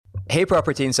Hey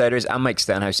Property Insiders, I'm Mike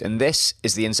Stenhouse and this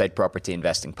is the Inside Property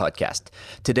Investing Podcast.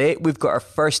 Today we've got our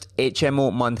first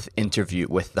HMO month interview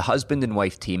with the husband and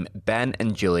wife team, Ben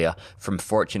and Julia from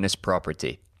Fortunus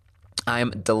Property. I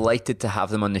am delighted to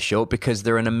have them on the show because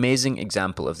they're an amazing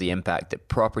example of the impact that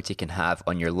property can have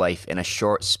on your life in a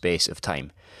short space of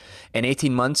time. In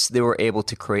 18 months, they were able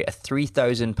to create a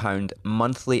 £3,000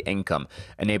 monthly income,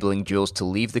 enabling Jules to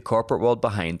leave the corporate world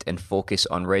behind and focus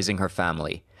on raising her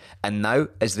family. And now,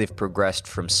 as they've progressed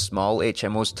from small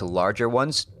HMOs to larger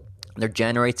ones, they're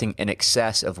generating in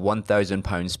excess of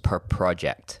 £1,000 per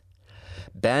project.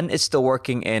 Ben is still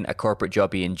working in a corporate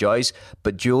job he enjoys,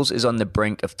 but Jules is on the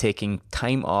brink of taking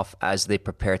time off as they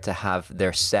prepare to have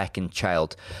their second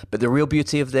child. But the real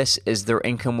beauty of this is their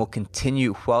income will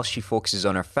continue while she focuses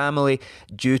on her family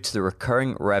due to the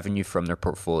recurring revenue from their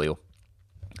portfolio.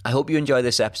 I hope you enjoy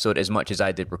this episode as much as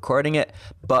I did recording it,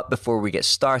 but before we get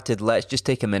started, let's just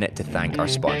take a minute to thank our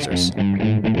sponsors.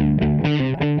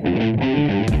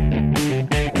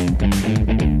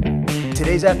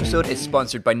 Today's episode is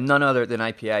sponsored by none other than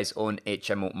IPI's own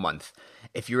HMO Month.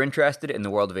 If you're interested in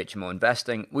the world of HMO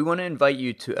investing, we want to invite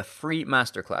you to a free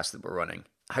masterclass that we're running,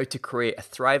 how to create a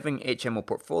thriving HMO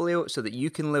portfolio so that you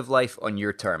can live life on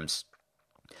your terms.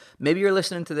 Maybe you're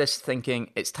listening to this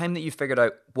thinking it's time that you figured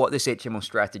out what this HMO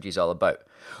strategy is all about.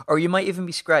 Or you might even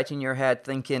be scratching your head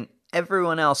thinking,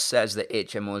 everyone else says that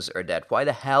HMOs are dead. Why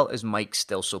the hell is Mike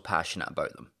still so passionate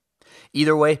about them?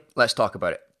 Either way, let's talk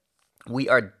about it. We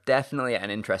are definitely at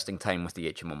an interesting time with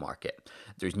the HMO market.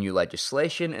 There's new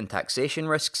legislation and taxation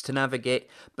risks to navigate,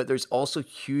 but there's also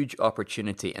huge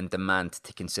opportunity and demand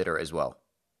to consider as well.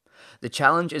 The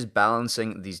challenge is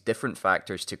balancing these different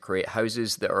factors to create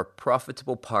houses that are a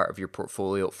profitable part of your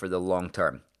portfolio for the long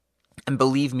term. And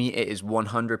believe me, it is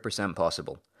 100%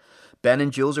 possible. Ben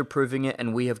and Jules are proving it,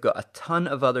 and we have got a ton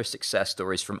of other success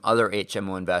stories from other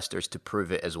HMO investors to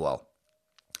prove it as well.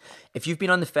 If you've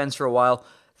been on the fence for a while,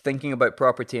 thinking about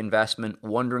property investment,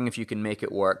 wondering if you can make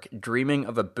it work, dreaming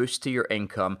of a boost to your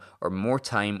income or more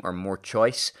time or more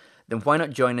choice, then why not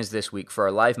join us this week for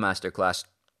our live masterclass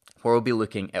where we'll be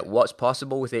looking at what's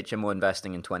possible with HMO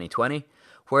investing in 2020,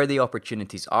 where the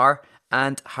opportunities are,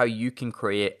 and how you can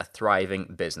create a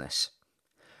thriving business.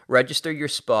 Register your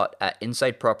spot at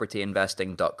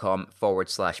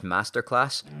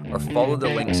insidepropertyinvesting.com/masterclass or follow the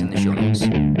links in the show notes.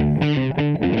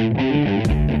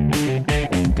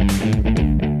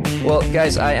 Well,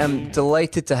 guys, I am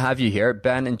delighted to have you here,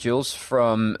 Ben and Jules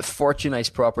from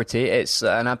Fortunus Property. It's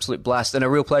an absolute blast and a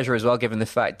real pleasure as well, given the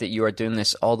fact that you are doing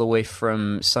this all the way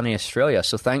from sunny Australia.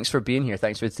 So thanks for being here.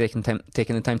 Thanks for taking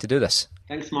the time to do this.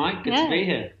 Thanks, Mike. Good to be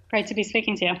here. Great to be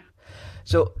speaking to you.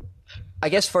 So I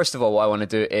guess, first of all, what I want to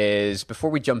do is, before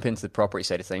we jump into the property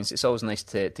side of things, it's always nice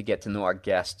to get to know our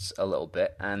guests a little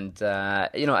bit. And, I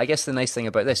guess the nice thing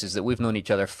about this is that we've known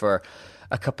each other for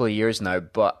a couple of years now,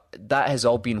 but that has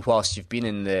all been whilst you've been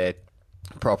in the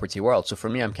property world. So for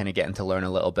me, I'm kind of getting to learn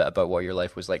a little bit about what your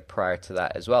life was like prior to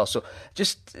that as well. So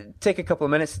just take a couple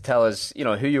of minutes to tell us,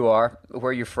 who you are,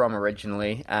 where you're from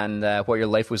originally, and what your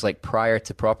life was like prior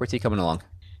to property coming along.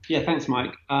 Yeah, thanks,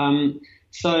 Mike.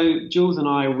 So Jules and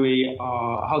I, we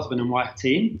are a husband and wife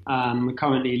team. We're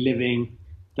currently living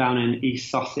down in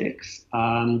East Sussex,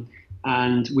 and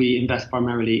we invest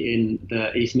primarily in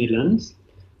the East Midlands.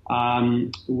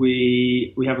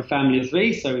 We have a family of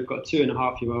three, so we've got a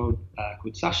 2.5-year-old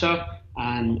called Sasha,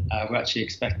 and we're actually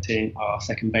expecting our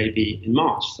second baby in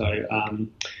March. So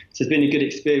it's been a good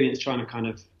experience trying to kind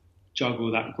of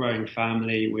juggle that growing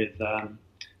family with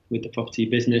the property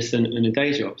business and a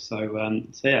day job. So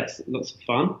yeah, it's lots of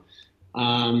fun.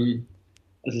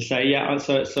 As I say, yeah.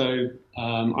 So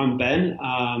I'm Ben,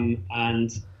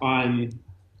 and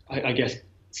I guess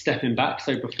stepping back.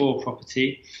 So before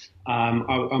property,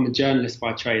 I'm a journalist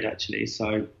by trade, actually.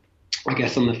 So I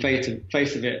guess on the face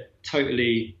of it,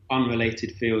 totally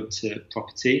unrelated field to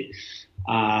property.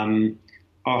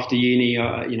 After uni,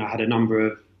 I had a number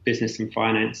of business and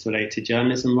finance related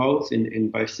journalism roles in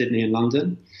both Sydney and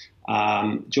London.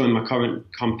 Joined my current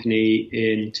company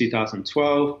in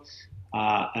 2012.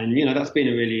 And, that's been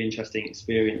a really interesting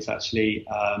experience, actually.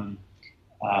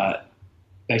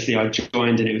 Basically, I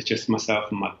joined and it was just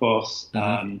myself and my boss.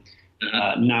 Now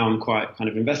I'm quite kind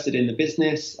of invested in the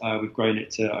business. We've grown it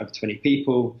to over 20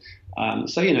 people.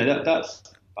 So, that's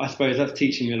I suppose that's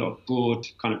teaching me a lot of broad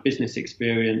kind of business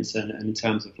experience and in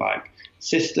terms of like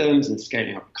systems and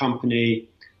scaling up a company.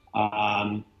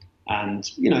 And,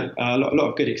 a lot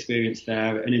of good experience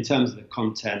there. And in terms of the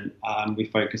content, we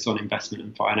focus on investment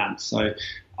and finance. So,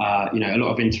 a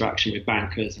lot of interaction with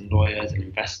bankers and lawyers and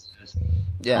investors,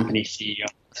 company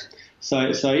CEOs.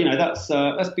 So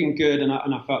that's been good, and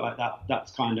I felt like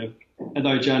that's kind of,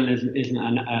 although journalism isn't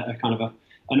a kind of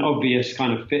an obvious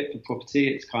kind of fit for property,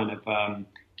 it's kind of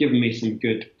given me some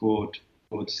good broad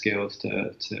skills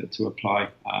to apply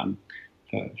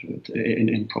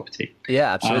in property.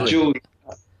 Yeah, absolutely. Jules,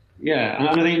 and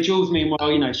I think Jules,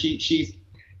 meanwhile,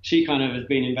 she kind of has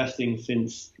been investing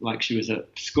since like she was at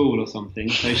school or something.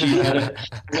 So she's had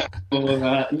a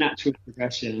more natural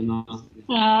progression.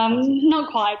 Not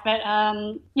quite, but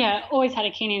always had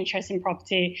a keen interest in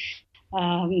property.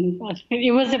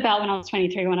 It was about when I was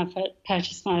 23 when I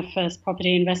purchased my first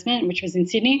property investment, which was in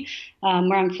Sydney,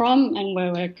 where I'm from and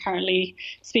where we're currently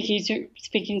speaking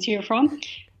to you from.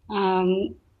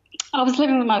 I was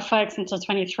living with my folks until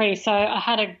 23, so I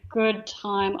had a good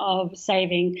time of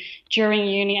saving during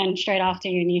uni and straight after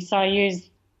uni. So I used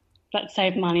that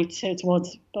saved money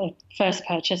towards the first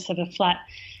purchase of a flat,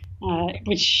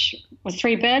 which was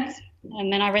 3 beds,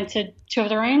 and then I rented 2 of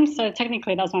the rooms. So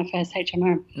technically, that was my first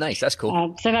HMO. Nice, that's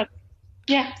cool. So that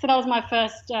was my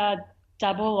first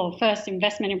dabble or first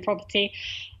investment in property,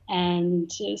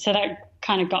 and so that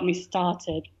kind of got me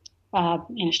started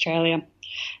in Australia.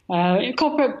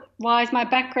 Corporate-wise, my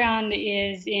background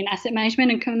is in asset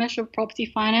management and commercial property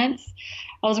finance.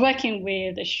 I was working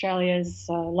with Australia's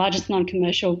largest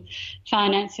non-commercial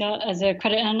financier as a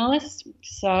credit analyst.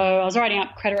 So I was writing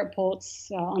up credit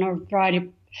reports on a variety of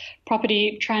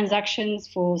property transactions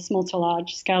for small to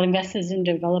large scale investors and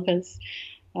developers.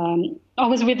 I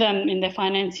was with them in their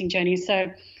financing journey,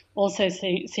 so also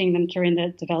seeing them through in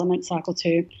the development cycle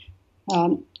too.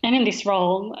 And in this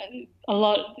role,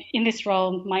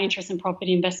 my interest in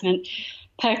property investment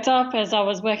perked up as I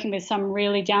was working with some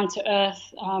really down-to-earth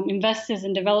investors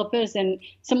and developers, and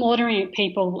some ordinary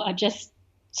people are just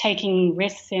taking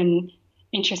risks in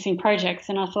interesting projects.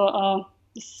 And I thought,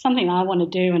 this is something I want to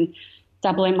do and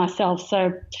dabble in myself.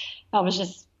 So that was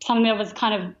just something that was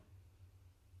kind of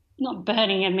not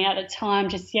burning at me at the time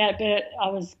just yet, but I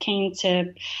was keen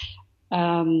to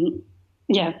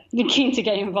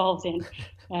get involved in.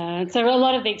 So a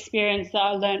lot of the experience that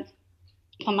I learned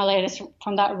from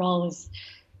that role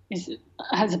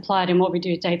has applied in what we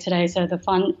do day to day. So the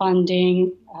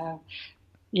funding,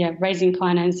 raising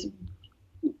finance.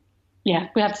 Yeah,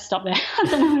 we have to stop there. I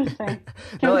don't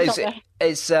know what to say. No,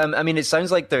 it's. I mean, it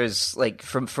sounds like there's like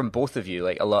from both of you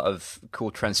like a lot of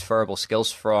cool transferable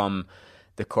skills from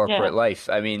the corporate life.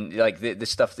 I mean, like the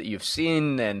stuff that you've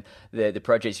seen and the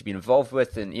projects you've been involved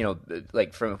with, and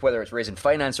like from whether it's raising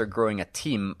finance or growing a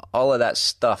team, all of that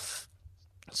stuff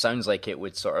sounds like it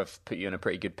would sort of put you in a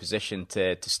pretty good position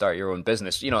to start your own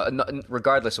business.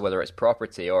 Regardless of whether it's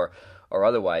property or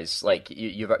otherwise. Like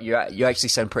you actually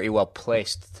sound pretty well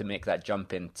placed to make that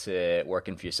jump into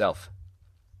working for yourself.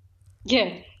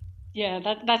 Yeah,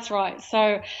 that's right.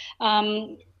 So.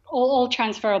 All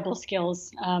transferable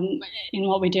skills in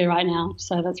what we do right now.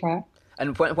 So that's right.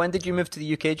 And when did you move to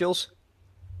the UK, Jules?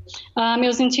 It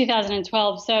was in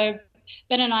 2012. So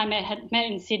Ben and I met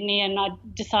in Sydney, and I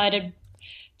decided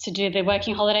to do the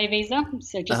working holiday visa.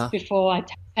 So just before I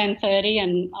turned 30,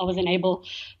 and I wasn't able,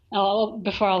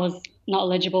 before I was not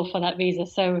eligible for that visa.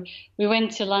 So we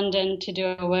went to London to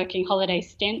do a working holiday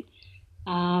stint,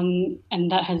 and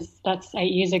that's 8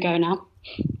 years ago now.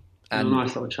 And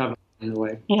nice little travel. In a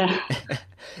way. Yeah.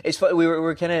 It's funny, we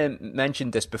were kind of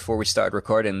mentioned this before we started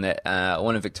recording that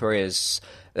one of Victoria's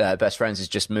best friends has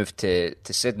just moved to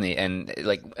Sydney, and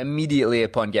like immediately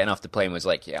upon getting off the plane was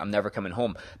like, yeah, I'm never coming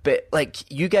home. But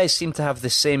like you guys seem to have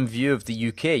the same view of the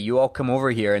UK. You all come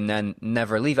over here and then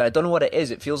never leave. I don't know what it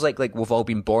is. It feels like we've all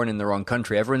been born in the wrong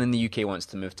country. Everyone in the UK wants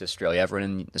to move to Australia. Everyone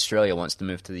in Australia wants to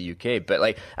move to the UK. But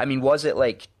like, I mean, was it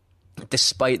like,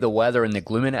 despite the weather and the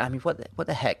gloom in it, I mean, what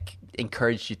the heck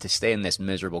encouraged you to stay in this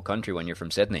miserable country when you're from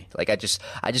Sydney? Like, I just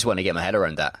want to get my head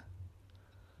around that.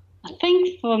 I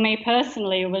think for me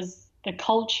personally, it was the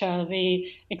culture,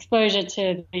 the exposure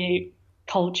to the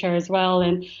culture as well,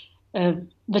 and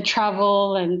the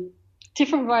travel and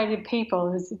different variety of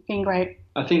people has been great.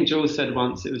 I think Jules said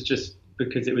once it was just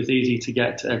because it was easy to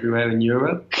get to everywhere in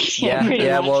Europe. Yeah.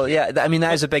 I mean,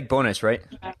 that is a big bonus, right?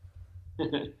 Yeah.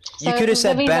 You could have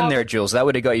said Ben there, Jules. That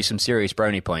would have got you some serious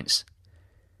brownie points.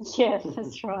 Yes,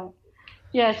 that's right.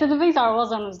 Yeah, so the visa I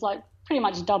was on was like pretty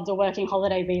much dubbed a working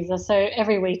holiday visa. So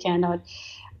every weekend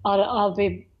I'd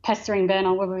be pestering Ben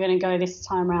on where we're going to go this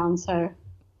time around. So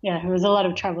yeah, it was a lot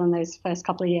of travel in those first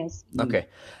couple of years. Okay.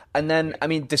 And then, I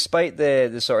mean, despite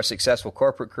the sort of successful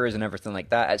corporate careers and everything like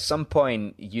that, at some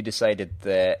point you decided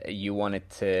that you wanted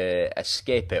to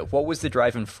escape it. What was the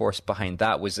driving force behind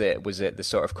that? Was it the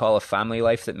sort of call of family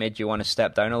life that made you want to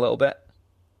step down a little bit?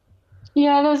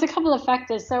 Yeah, there was a couple of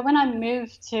factors. So when we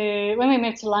moved to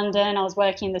London, I was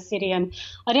working in the city, and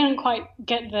I didn't quite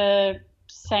get the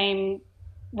same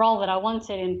role that I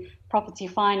wanted in property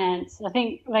finance. I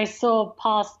think they saw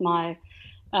past my,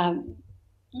 um,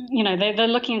 they're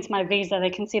looking into my visa. They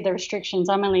can see the restrictions.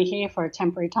 I'm only here for a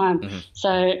temporary time,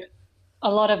 so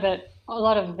the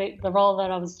role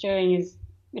that I was doing is,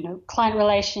 client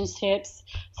relationships,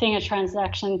 seeing a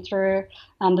transaction through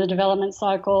the development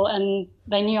cycle, and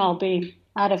they knew I'll be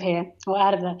out of here or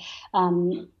out of the,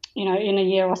 in a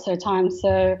year or so time.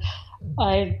 So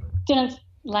I didn't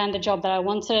land the job that I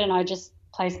wanted, and I just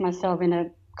placed myself in a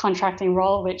contracting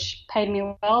role, which paid me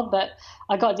well, but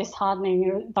I got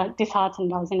disheartened. I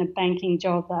was in a banking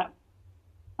job that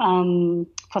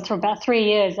for about 3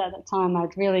 years at the time. I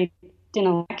really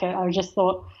didn't like it. I just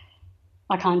thought,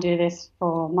 I can't do this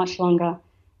for much longer.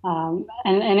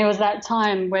 And it was that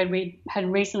time where we had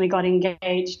recently got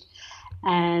engaged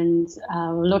and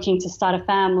were looking to start a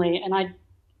family. And I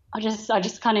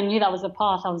just kind of knew that was the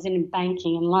path. I was in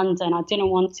banking in London. I didn't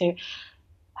want to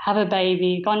have a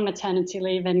baby, go on maternity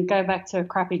leave, and go back to a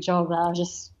crappy job that I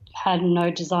just had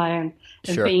no desire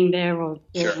of being there or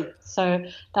doing. Sure. So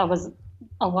that was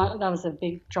a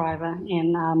big driver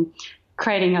in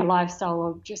creating a lifestyle,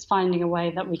 or just finding a way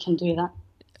that we can do that.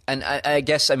 And I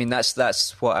guess, I mean,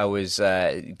 that's what I was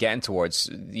getting towards,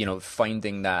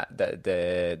 finding that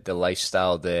the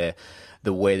lifestyle, the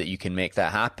way that you can make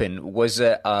that happen. Was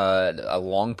it a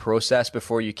long process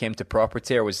before you came to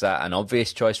property, or was that an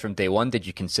obvious choice from day one? Did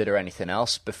you consider anything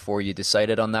else before you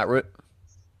decided on that route?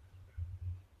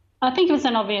 I think it was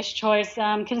an obvious choice,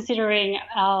 considering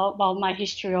my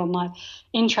history or my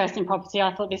interest in property.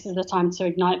 I thought this is the time to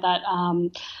ignite that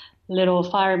little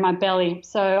fire in my belly.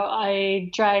 So I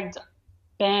dragged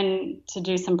Ben to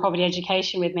do some property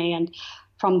education with me, and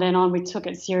from then on we took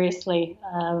it seriously.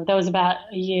 There was about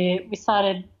a year we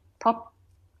started proper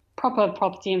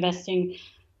property investing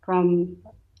from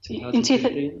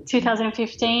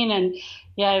 2015, and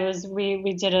yeah, it was we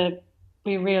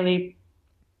really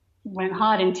went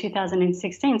hard in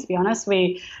 2016. To be honest,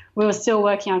 we were still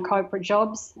working on corporate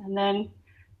jobs, and then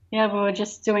we were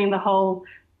just doing the whole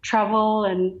travel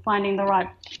and finding the right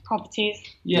properties.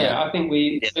 Yeah, I think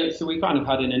we kind of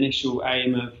had an initial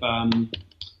aim of kind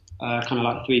of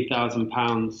like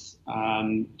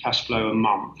 £3,000 cash flow a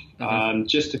month,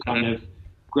 just to kind of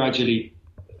gradually,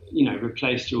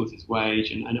 replace Jules's wage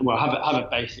and have a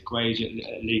basic wage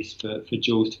at least for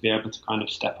Jules to be able to kind of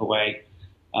step away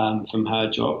from her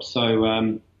job. So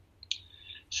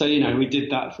we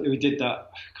did that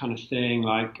kind of thing,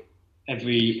 like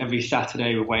every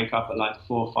Saturday we wake up at like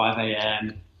 4 or 5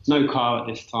 a.m. No car at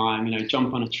this time,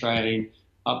 jump on a train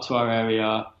up to our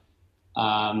area,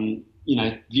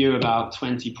 view about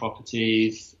 20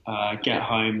 properties, get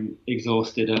home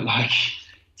exhausted at like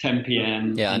 10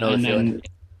 p.m. Yeah, I know the feeling.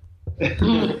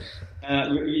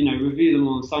 Review them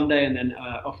on Sunday, and then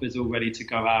offers all ready to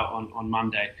go out on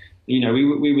Monday.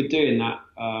 We were doing that.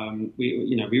 We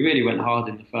really went hard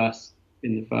in the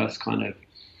first kind of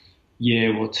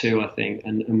year or two, I think,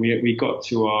 and we got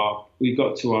to our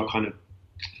kind of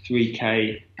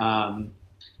 3K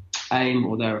aim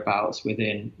or thereabouts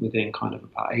within kind of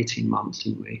about 18 months,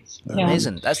 didn't we? So,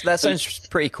 amazing. That sounds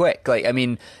pretty quick. Like, I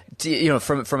mean,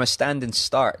 from a standing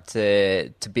start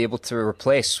to be able to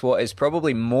replace what is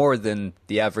probably more than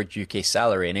the average UK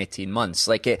salary in 18 months.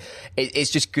 Like,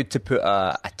 it's just good to put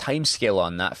a time scale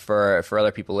on that for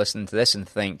other people listening to this and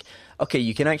think, okay,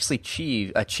 you can actually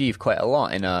achieve quite a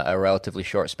lot in a relatively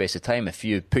short space of time if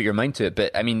you put your mind to it. But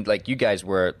I mean, like, you guys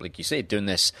were, like you say, doing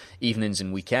this evenings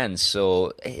and weekends,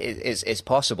 so it's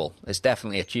possible. It's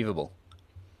definitely achievable.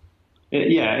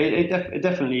 It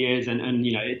definitely is, and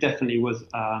it definitely was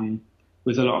a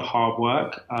lot of hard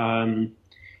work. I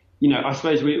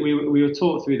suppose we were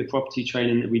taught through the property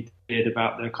training that we did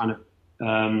about the kind of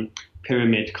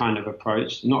pyramid kind of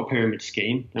approach, not a pyramid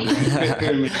scheme.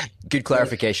 Pyramid. Good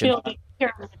clarification.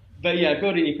 But yeah,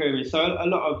 building your pyramid. So a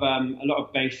lot of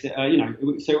basic,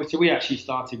 So we actually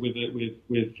started with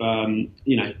kind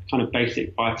of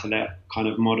basic buy-to-let kind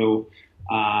of model,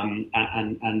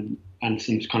 and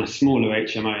some kind of smaller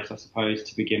HMOs, I suppose,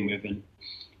 to begin with, and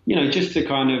just to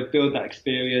kind of build that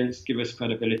experience, give us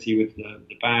credibility with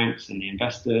the banks and the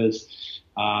investors.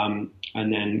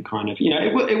 And then kind of,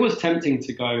 it was tempting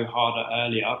to go harder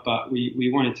earlier, but we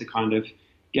wanted to kind of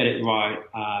get it right.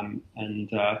 And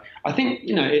I think,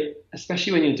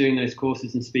 especially when you're doing those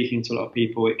courses and speaking to a lot of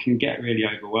people, it can get really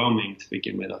overwhelming to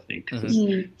begin with, I think, because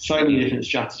there's so many different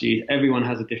strategies. Everyone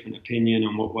has a different opinion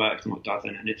on what works and what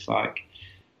doesn't. And it's like,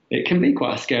 it can be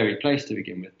quite a scary place to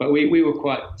begin with. But we were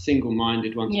quite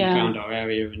single-minded once we found our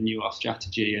area and knew our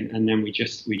strategy, and then we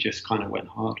just kind of went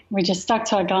hard. We just stuck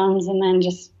to our guns and then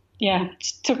just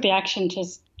took the action to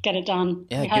get it done.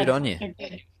 Yeah, good on you.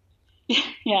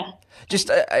 Yeah.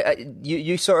 Just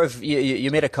you sort of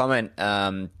you made a comment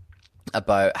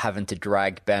about having to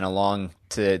drag Ben along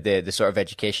to the sort of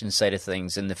education side of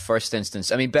things in the first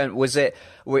instance. I mean, Ben, was it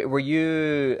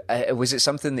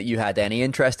something that you had any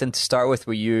interest in to start with?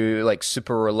 Were you like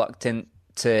super reluctant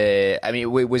to? I mean,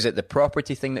 was it the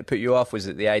property thing that put you off? Was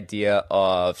it the idea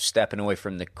of stepping away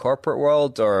from the corporate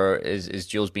world, or is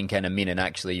Jules being kind of mean and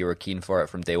actually you were keen for it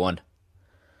from day one?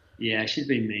 Yeah, she's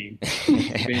been mean.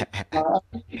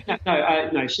 No.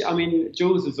 I mean,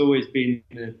 Jules has always been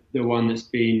the one that's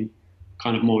been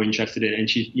kind of more interested in it, and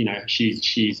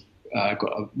she's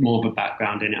got more of a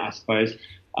background in it, I suppose.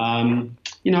 I've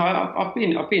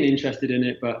been interested in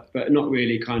it, but not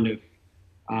really kind of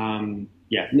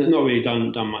not really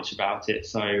done much about it.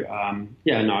 So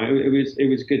it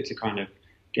was good to kind of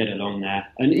get along there.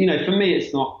 And for me,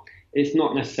 it's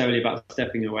not necessarily about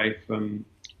stepping away from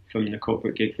the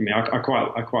corporate gig. For me, I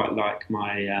quite like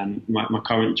my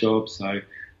current job. So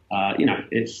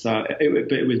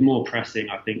it was more pressing,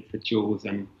 I think, for Jules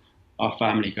and our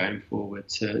family going forward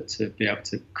to be able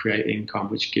to create income,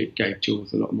 which gave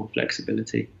Jules a lot more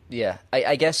flexibility. Yeah,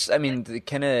 I guess, I mean, the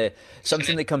kind of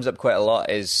something that comes up quite a lot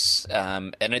is,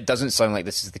 and it doesn't sound like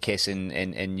this is the case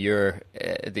in your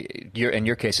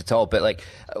case at all, but like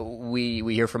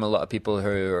we hear from a lot of people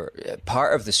who are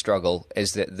part of the struggle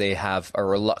is that they have a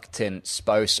reluctant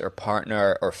spouse or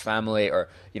partner or family or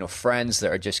friends that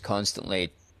are just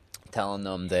constantly telling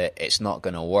them that it's not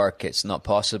going to work, it's not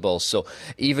possible. So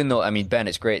even though, I mean, Ben,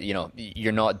 it's great,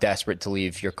 you're not desperate to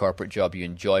leave your corporate job, you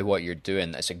enjoy what you're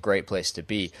doing, that's a great place to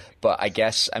be. But I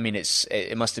guess, I mean,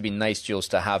 it must have been nice, Jules,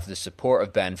 to have the support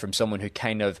of Ben from someone who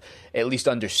kind of at least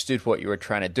understood what you were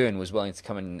trying to do and was willing to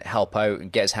come and help out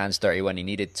and get his hands dirty when he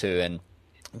needed to, and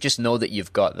just know that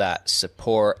you've got that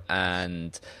support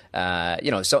and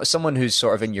so someone who's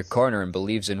sort of in your corner and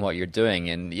believes in what you're doing,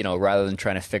 and rather than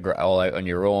trying to figure it all out on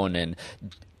your own and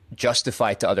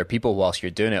justify to other people whilst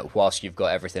you're doing it, whilst you've got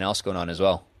everything else going on as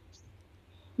well.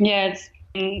 Yeah,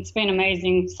 it's been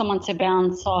amazing, someone to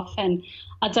bounce off, and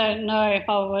I don't know if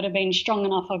I would have been strong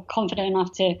enough or confident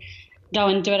enough to go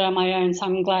and do it on my own. So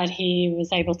I'm glad he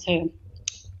was able to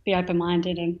be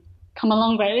open-minded and come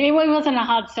along. But it wasn't a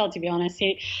hard sell, to be honest.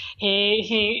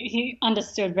 He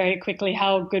understood very quickly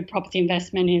how good property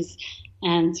investment is,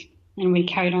 and we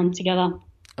carried on together.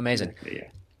 Amazing. Yeah.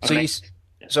 So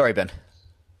sorry, Ben.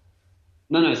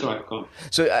 No, it's all right. Go on.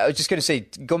 So I was just going to say,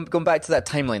 going back to that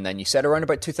timeline then, you said around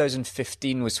about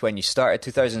 2015 was when you started.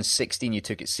 2016 you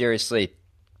took it seriously.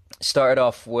 Started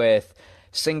off with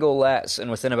single lets, and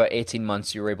within about 18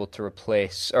 months you were able to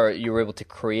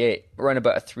create around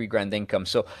about a $3,000 income.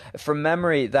 So from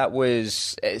memory, that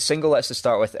was single lets to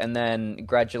start with, and then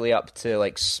gradually up to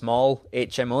like small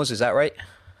HMOs. Is that right?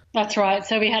 That's right.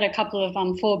 So we had a couple of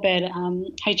 4-bed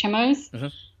HMOs. Mm-hmm.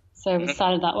 So we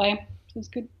started that way. It was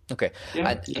good. Okay.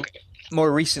 Yeah. More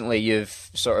recently,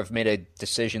 you've sort of made a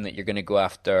decision that you're going to go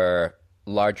after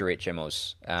larger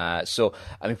HMOs. So,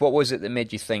 I mean, what was it that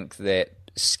made you think that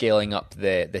scaling up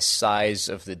the size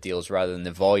of the deals rather than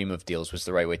the volume of deals was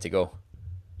the right way to go?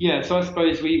 Yeah, so I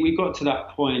suppose we got to that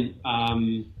point.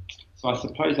 So I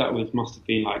suppose that must have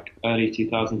been like early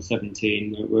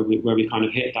 2017 where we kind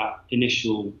of hit that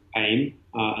initial aim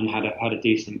and had a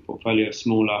decent portfolio of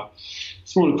smaller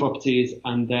properties,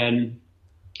 and then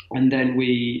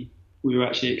we were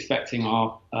actually expecting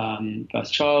our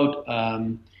first child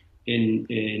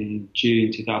in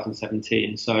June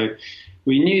 2017. So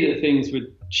we knew that things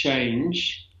would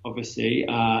change, obviously,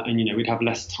 and we'd have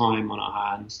less time on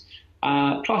our hands.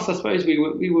 Plus, I suppose we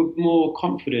were more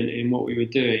confident in what we were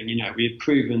doing. We had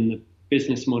proven the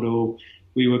business model.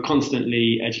 We were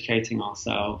constantly educating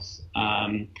ourselves,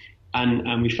 and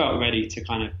we felt ready to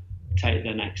kind of take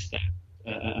the next step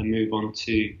and move on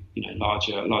to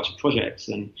larger projects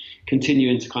and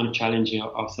continuing to kind of challenging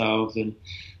ourselves and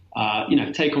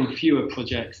take on fewer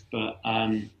projects, but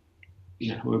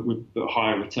with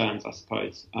higher returns, I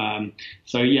suppose.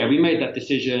 So yeah, we made that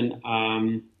decision,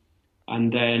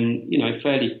 and then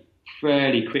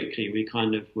fairly quickly we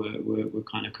kind of were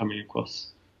kind of coming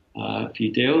across a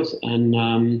few deals, and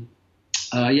and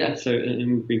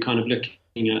we've been kind of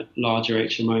looking at larger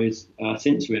HMOs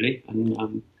since, really,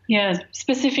 and. Yeah,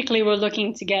 specifically we're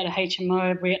looking to get a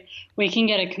HMO. We can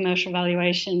get a commercial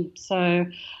valuation. So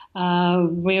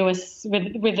we was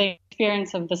with the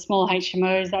experience of the small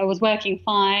HMOs, that was working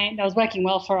fine. That was working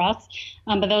well for us,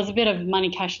 but there was a bit of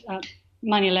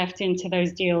money left into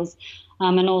those deals,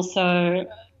 and also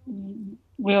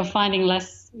we were finding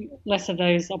less of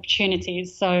those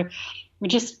opportunities. So we're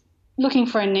just looking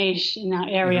for a niche in our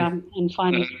area and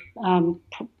finding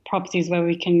properties where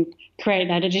we can create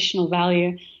that additional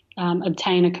value,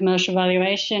 obtain a commercial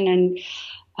valuation,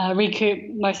 and recoup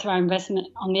most of our investment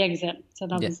on the exit. So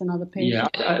that was another piece.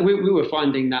 Yeah, we were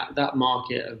finding that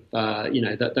market of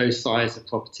that those size of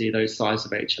property, those size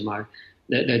of HMO,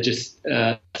 there just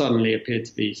suddenly appeared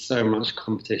to be so much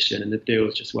competition, and the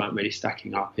deals just weren't really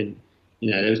stacking up.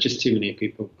 There was just too many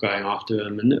people going after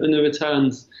them, and the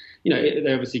returns,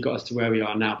 they obviously got us to where we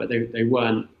are now, but they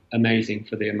weren't amazing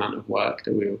for the amount of work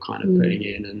that we were kind of putting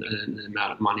in and the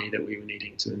amount of money that we were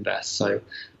needing to invest. So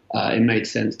it made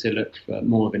sense to look for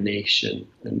more of a niche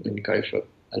and go for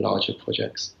larger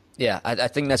projects. Yeah, I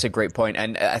think that's a great point.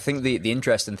 And I think the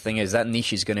interesting thing is that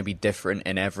niche is going to be different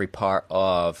in every part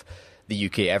of the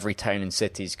UK. Every town and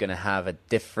city is going to have a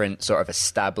different sort of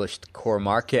established core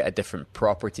market, a different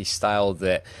property style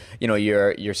that,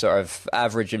 your sort of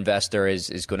average investor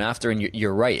is going after. And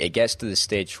you're right, it gets to the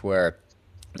stage where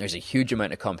there's a huge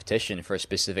amount of competition for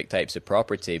specific types of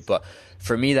property. But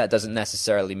for me, that doesn't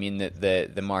necessarily mean that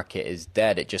the market is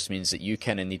dead. It just means that you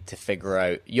kind of need to figure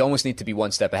out, you almost need to be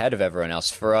one step ahead of everyone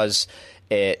else. For us,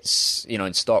 it's,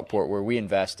 in Stockport where we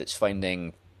invest, it's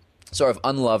finding sort of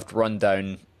unloved,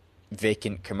 rundown,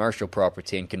 vacant commercial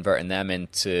property and converting them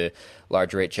into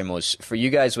larger HMOs. For you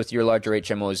guys with your larger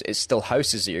HMOs, it's still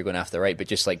houses that you're going after, right? But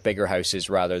just like bigger houses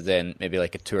rather than maybe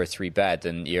like a 2 or 3 bed.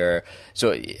 And is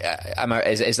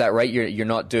that right? You're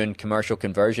not doing commercial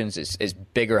conversions. It's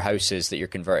bigger houses that you're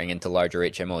converting into larger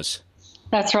HMOs.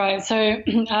 That's right. So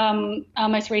our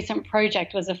most recent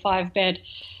project was a 5-bed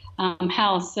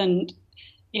house, and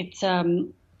it's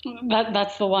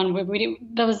that's the one where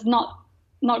there was not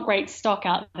great stock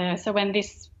out there. So when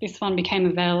this one became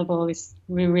available,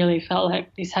 we really felt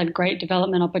like this had great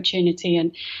development opportunity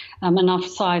and enough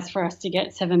size for us to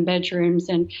get 7 bedrooms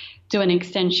and do an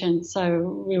extension.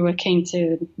 So we were keen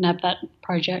to nab that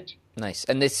project. Nice.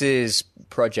 And this is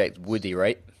Project Woody,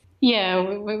 right?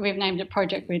 Yeah, we've named it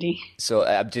Project Woody. So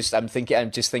I'm just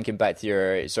thinking back to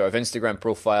your sort of Instagram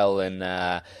profile, and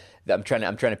I'm trying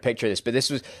to picture this, but this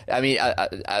was,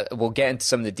 I we'll get into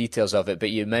some of the details of it, but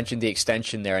you mentioned the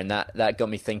extension there, and that got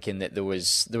me thinking that there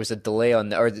was a delay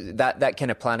on, or that kind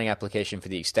of planning application for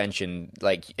the extension,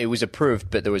 like it was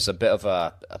approved, but there was a bit of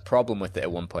a problem with it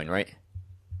at one point, right?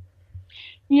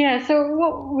 Yeah, so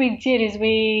what we did is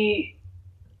we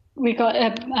got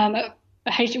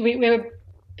we were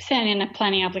sending in a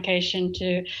planning application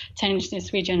to Tenants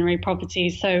Sui Generis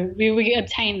Properties, so we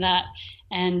obtained that,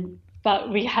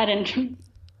 but we hadn't.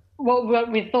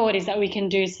 What we thought is that we can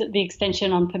do the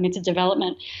extension on permitted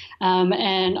development,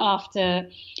 and after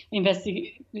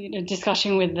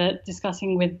discussing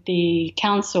with the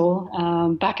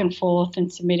council back and forth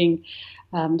and submitting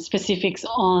specifics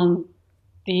on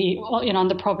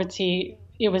the property,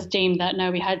 it was deemed that no,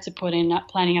 we had to put in that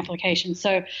planning application.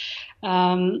 So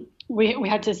we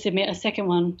had to submit a second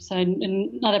one, so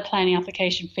another planning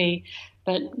application fee,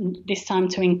 but this time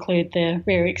to include the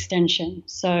rear extension.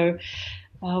 So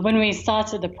when we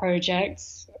started the project,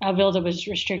 our builder was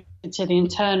restricted to the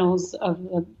internals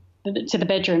to the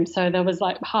bedroom. So there was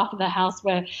like half of the house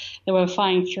where they were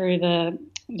flying through the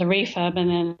refurb, and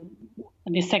then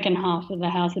the second half of the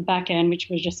house, the back end, which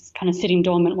was just kind of sitting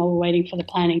dormant while we're waiting for the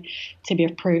planning to be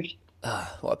approved.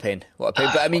 What a pain. But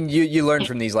I mean, you learn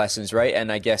from these lessons, right?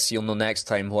 And I guess you'll know next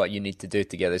time what you need to do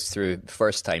to get this through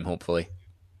first time, hopefully.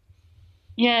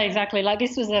 Yeah, exactly. Like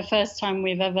this was the first time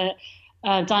we've ever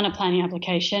done a planning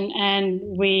application, and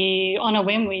we, on a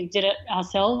whim, we did it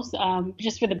ourselves,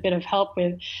 just with a bit of help.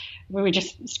 We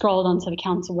just scrolled onto the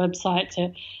council website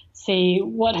to see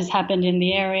what has happened in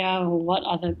the area or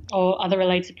other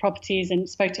related properties, and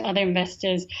spoke to other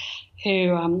investors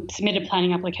who submitted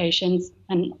planning applications,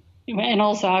 and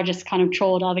also I just kind of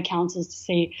trawled other councils to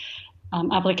see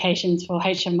applications for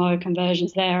HMO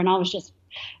conversions there, and I was just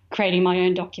creating my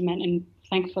own document, and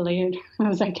thankfully it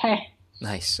was okay.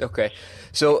 Nice. Okay.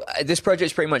 So this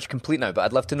project's pretty much complete now, but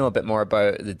I'd love to know a bit more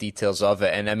about the details of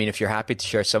it. And I mean, if you're happy to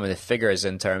share some of the figures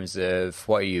in terms of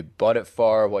what you bought it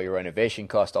for, what your renovation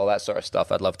cost, all that sort of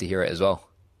stuff, I'd love to hear it as well.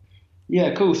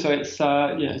 Yeah, cool. So it's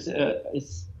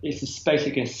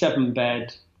basically a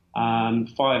 7-bed, 5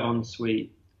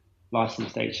 ensuite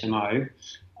licensed HMO.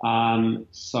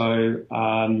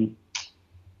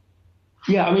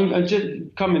 Yeah, I mean,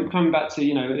 just coming back to,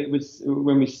 it was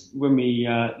when we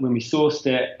sourced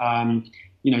it,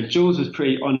 Jules was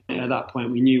pretty on it at that point.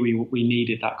 We knew we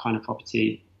needed that kind of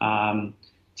property to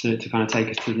kind of take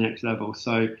us to the next level.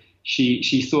 So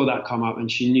she saw that come up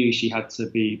and she knew she had to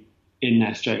be in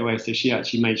there straight away. So she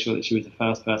actually made sure that she was the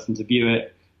first person to view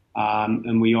it,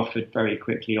 and we offered very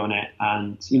quickly on it.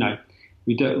 And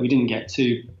we didn't get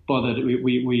too bothered.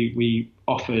 We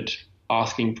offered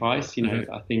asking price.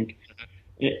 I think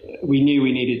we knew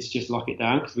we needed to just lock it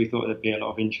down because we thought there'd be a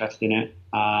lot of interest in it.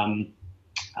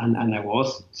 And there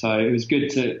was. So it was good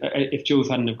if Jules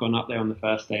hadn't have gone up there on the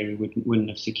first day, we wouldn't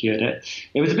have secured it.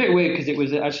 It was a bit weird because it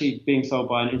was actually being sold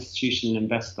by an institutional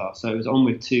investor. So it was on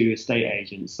with 2 estate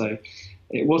agents. So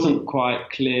it wasn't quite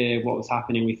clear what was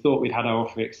happening. We thought we'd had our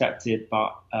offer accepted,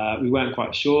 but we weren't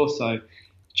quite sure. So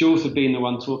Jules had been the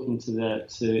one talking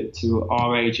to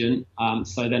our agent.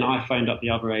 So then I phoned up the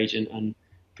other agent and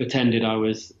pretended I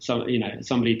was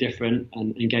somebody different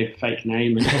and gave a fake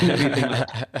name and everything like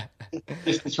that,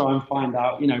 just to try and find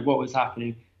out what was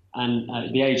happening.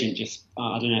 And the agent just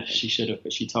I don't know if she should have,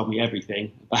 but she told me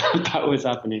everything about what was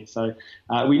happening. So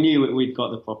we knew we'd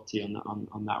got the property on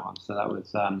that one. So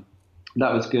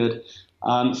that was good.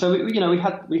 So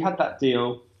we had that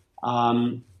deal.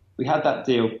 We had that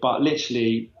deal, but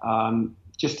literally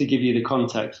just to give you the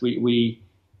context, we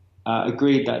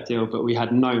agreed that deal, but we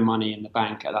had no money in the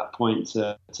bank at that point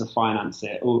to finance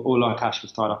it. All our cash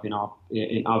was tied up in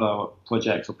other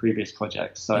projects or previous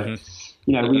projects. So,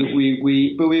 we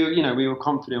were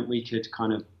confident we could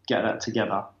kind of get that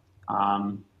together.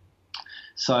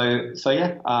 So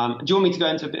yeah. Do you want me to go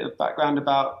into a bit of background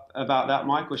about that,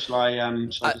 Mike, or shall I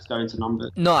just go into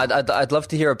numbers? No, I'd love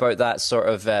to hear about that sort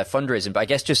of fundraising. But I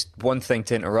guess just one thing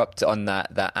to interrupt on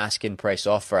that asking price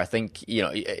offer. I think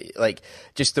like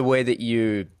just the way that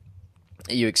you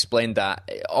explained that,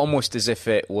 almost as if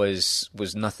it was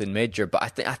nothing major. But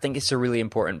I think it's a really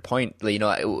important point.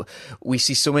 We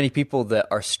see so many people that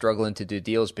are struggling to do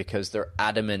deals because they're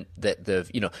adamant that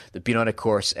they've been on a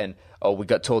course and we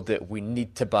got told that we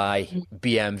need to buy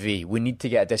BMV, we need to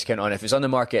get a discount on it. If it's on the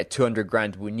market at 200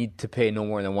 grand, we need to pay no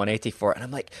more than 180 for it. And I'm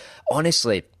like,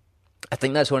 honestly, I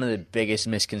think that's one of the biggest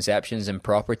misconceptions in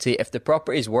property. If the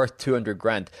property is worth 200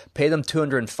 grand, pay them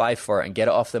 205 for it and get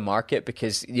it off the market,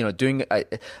 because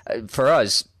for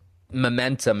us,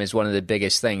 momentum is one of the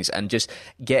biggest things, and just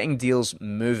getting deals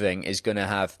moving is going to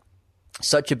have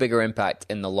such a bigger impact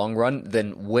in the long run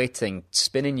than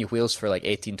spinning your wheels for like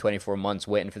 18, 24 months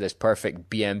waiting for this perfect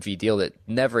BMV deal that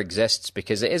never exists,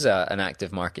 because it is an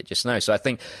active market just now. So I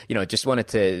think, just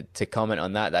wanted to comment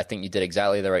on that. I think you did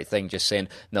exactly the right thing, just saying,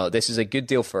 no, this is a good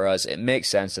deal for us. It makes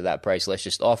sense at that price. Let's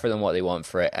just offer them what they want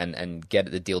for it and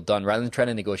get the deal done, rather than trying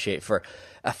to negotiate for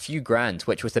a few grand,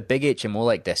 which with a big HMO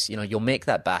like this, you'll make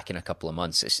that back in a couple of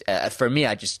months. For me,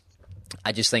 I just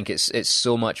think it's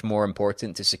so much more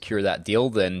important to secure that deal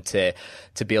than to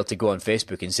be able to go on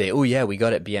Facebook and say, oh yeah, we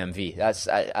got it BMV. That's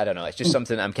I don't know. It's just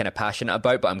something I'm kind of passionate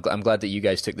about, but I'm glad that you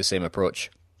guys took the same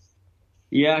approach.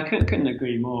 Yeah, I couldn't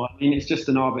agree more. I mean, it's just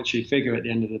an arbitrary figure at the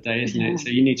end of the day, isn't it? So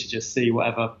you need to just see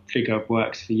whatever figure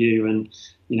works for you, and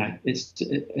it's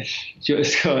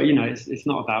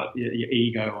not about your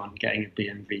ego on getting a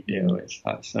BMV deal. It's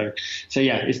that. So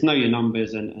yeah, it's know your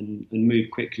numbers and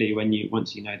move quickly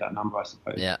once you know that number, I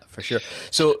suppose. Yeah, for sure.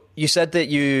 So you said that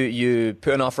you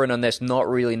put an offer in on this, not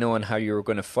really knowing how you were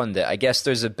going to fund it. I guess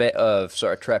there's a bit of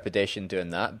sort of trepidation doing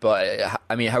that, but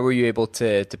I mean, how were you able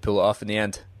to pull it off in the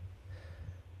end?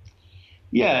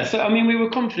 Yeah, so I mean, we were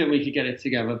confident we could get it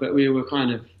together, but we were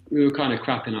kind of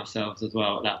crapping ourselves as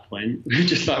well at that point. We were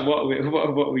just like, what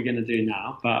are we going to do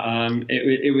now? But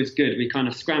it was good. We kind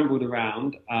of scrambled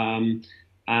around, and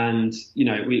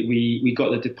we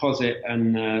got the deposit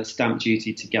and stamp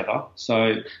duty together.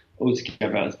 So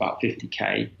altogether, it was about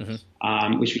 50k,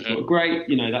 which we thought, great.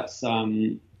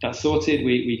 That's sorted.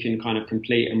 We can kind of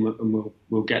complete, and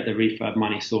we'll get the refurb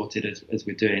money sorted as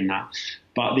we're doing that.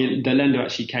 But the lender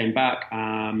actually came back.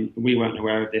 We weren't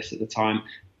aware of this at the time.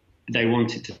 They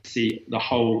wanted to see the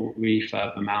whole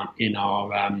refurb amount in our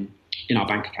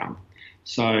bank account.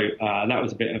 So that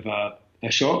was a bit of a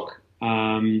shock.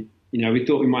 We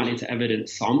thought we might need to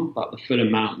evidence some, but the full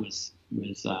amount was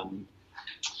a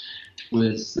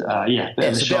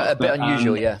bit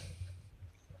unusual. Yeah.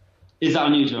 Is that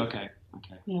unusual? Okay.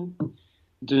 Yeah.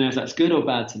 I don't know if that's good or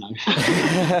bad to know.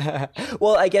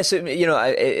 Well, I guess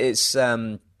it's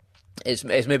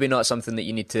maybe not something that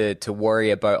you need to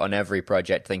worry about on every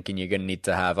project, thinking you're going to need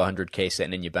to have 100k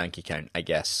sitting in your bank account, I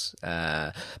guess.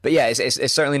 But yeah,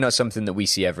 it's certainly not something that we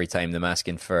see every time them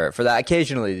asking for that.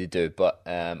 Occasionally they do, but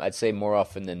I'd say more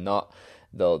often than not,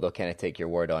 they'll kind of take your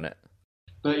word on it.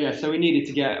 But yeah, so we needed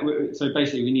to get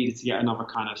another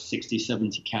kind of 60,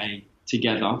 70k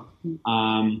together.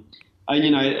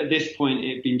 At this point,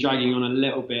 it'd been dragging on a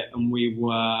little bit, and we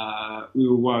were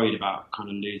worried about kind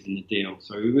of losing the deal.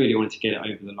 So we really wanted to get it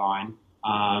over the line.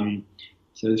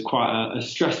 So it was quite a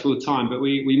stressful time, but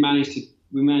we managed to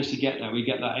get there. We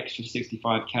get that extra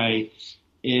 65k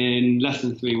in less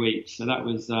than 3 weeks. So that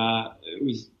was it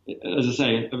was, as I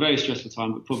say, a very stressful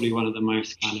time, but probably one of the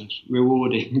most kind of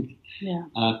rewarding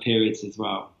periods as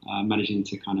well. Managing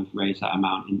to kind of raise that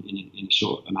amount in a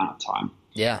short amount of time.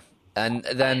 Yeah. And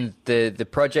then the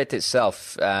project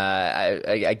itself,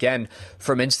 again,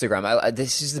 from Instagram,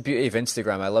 this is the beauty of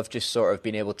Instagram. I love just sort of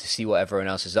being able to see what everyone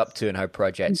else is up to and how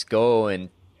projects go, and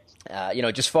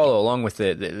just follow along with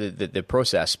the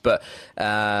process. But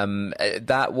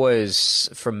that was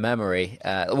from memory.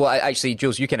 Actually,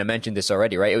 Jules, you kind of mentioned this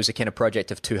already, right? It was a kind of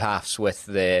project of two halves, with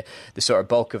the sort of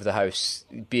bulk of the house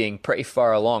being pretty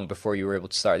far along before you were able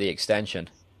to start the extension.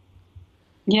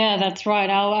 Yeah, that's right.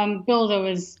 Our builder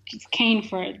was keen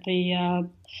for it, the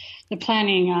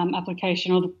planning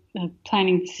application or the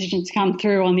planning decision to come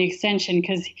through on the extension,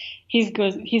 because his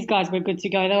guys were good to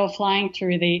go. They were flying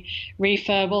through the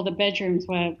refurb. All the bedrooms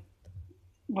were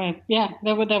they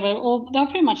were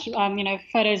pretty much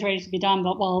photos ready to be done,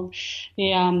 but while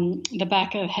the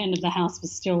back end of the house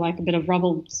was still like a bit of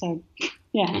rubble. So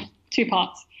yeah, two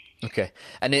parts. Okay.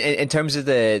 And in terms of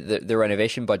the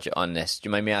renovation budget on this, do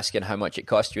you mind me asking how much it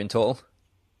cost you in total?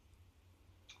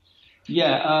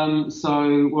 Yeah. I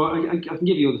can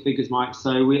give you all the figures, Mike.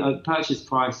 So purchase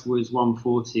price was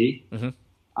 140.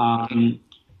 Mm-hmm.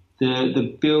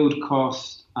 The build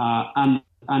cost and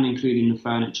including the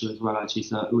furniture as well, actually.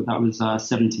 So that was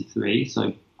 73.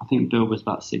 So I think build was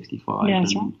about 65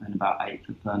 and about 8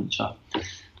 for furniture.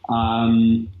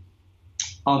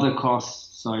 Other costs.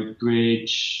 So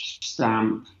bridge,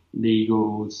 stamp,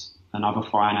 legals, and other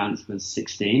finance was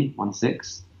 16.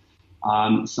 So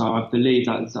I believe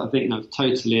I think that was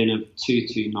totaling of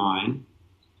 229.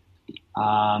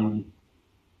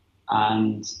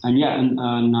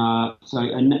 So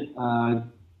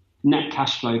net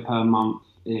cash flow per month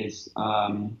is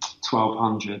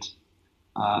 1,200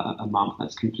 a month.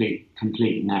 That's complete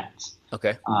net.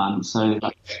 Okay.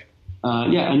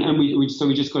 And we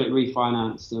just got it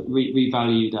refinanced,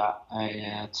 revalued at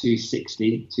a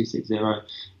 260.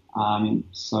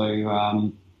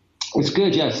 It's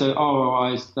good, yeah. So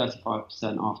ROI is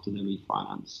 35% after the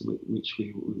refinance, which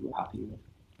we were happy with.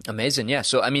 Amazing, yeah.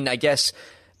 So I mean, I guess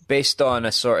based on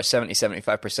a sort of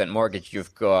 70-75% mortgage,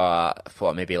 you've got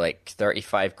maybe like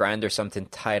 35 grand or something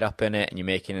tied up in it, and you're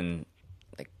making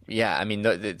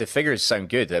the figures sound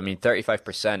good. I mean,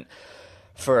 35%.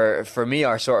 For me,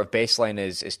 our sort of baseline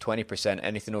is 20%.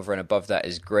 Anything over and above that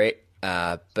is great.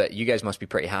 But you guys must be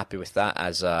pretty happy with that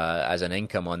as an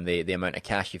income on the amount of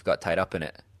cash you've got tied up in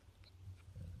it.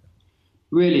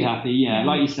 Really happy, yeah.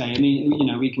 Like you say, I mean,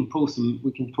 we can pull some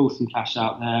cash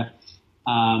out there.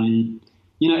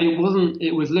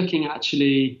 It was looking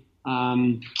actually.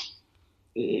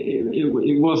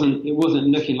 It wasn't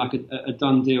looking like a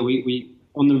done deal. We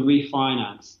on the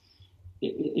refinance.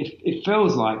 It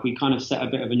feels like we kind of set a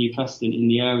bit of a new precedent in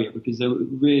the area, because there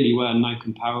really were no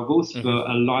comparables for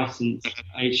a licensed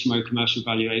HMO commercial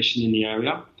valuation in the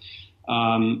area.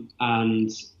 I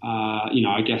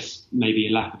guess maybe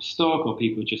a lack of stock, or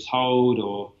people just hold,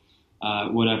 or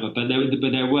whatever. But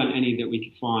there weren't any that we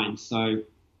could find. So,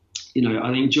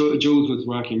 I think Jules was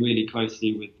working really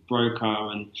closely with the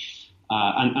broker and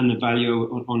the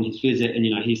value on his visit, and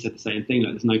he said the same thing, that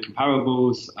there's no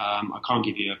comparables. I can't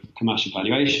give you a commercial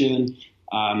valuation.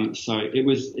 So it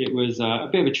was a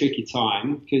bit of a tricky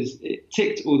time, because it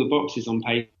ticked all the boxes on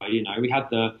paper. We had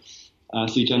the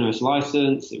sui generis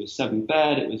license. It was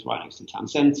 7-bed. It was right next to the town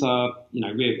centre.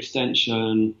 Rear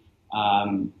extension,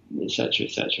 etc.,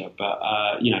 etc. But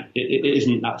it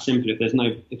isn't that simple. If there's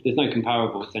no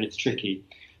comparables, then it's tricky.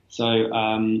 So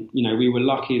we were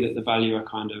lucky that the valuer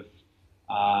kind of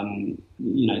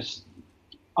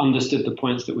understood the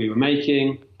points that we were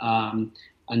making, and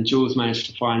Jules managed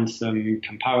to find some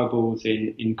comparables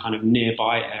in kind of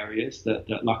nearby areas that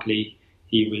luckily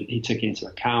he took into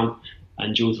account.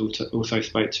 And Jules also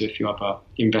spoke to a few other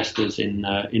investors in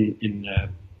the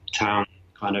town,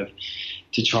 kind of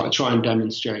to try and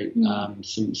demonstrate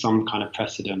some kind of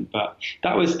precedent. But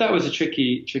that was a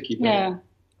tricky bit. Yeah,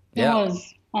 it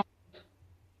was.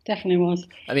 Definitely was.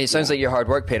 I mean, it sounds like your hard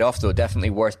work paid off, though.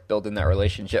 Definitely worth building that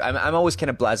relationship. I'm always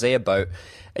kind of blasé about,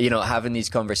 having these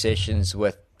conversations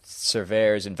with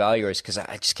surveyors and valuers, because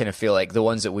I just kind of feel like the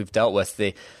ones that we've dealt with,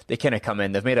 they kind of come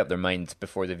in, they've made up their mind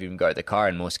before they've even got out of the car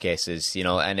in most cases,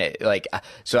 and it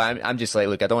so I'm just like,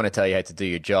 look, I don't want to tell you how to do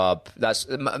your job. That's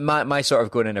my sort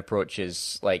of going in approach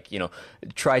is like,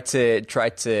 try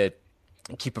to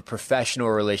keep a professional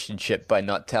relationship by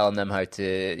not telling them how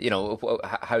to,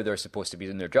 how they're supposed to be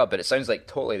doing their job. But it sounds like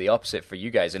totally the opposite for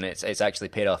you guys, and it's actually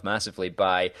paid off massively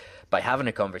by having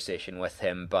a conversation with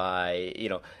him, by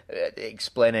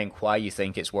explaining why you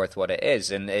think it's worth what it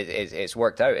is, and it's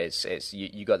worked out. It's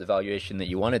you got the valuation that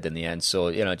you wanted in the end. So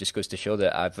it just goes to show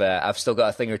that I've still got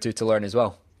a thing or two to learn as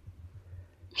well.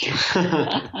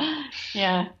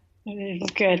 Yeah. It was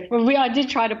good. Well, I did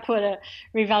try to put a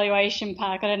revaluation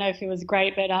pack. I don't know if it was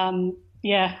great, but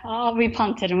we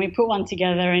punted and we put one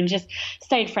together and just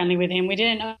stayed friendly with him. We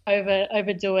didn't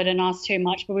overdo it and ask too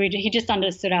much, but he just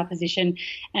understood our position,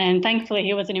 and thankfully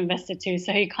he was an investor too,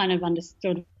 so he kind of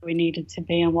understood what we needed to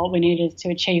be and what we needed to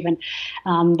achieve,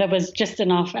 and there was just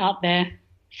enough out there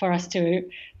for us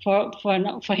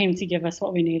for him to give us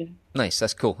what we needed. Nice,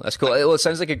 that's cool. Well, it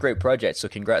sounds like a great project, so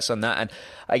congrats on that. And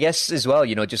I guess as well,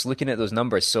 just looking at those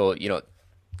numbers, so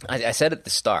I said at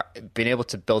the start, being able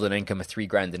to build an income of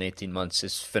 $3,000 in 18 months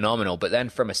is phenomenal. But then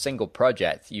from a single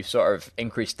project, you sort of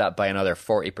increased that by another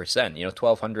 40%,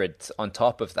 1,200 on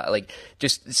top of that. Like,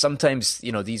 just sometimes,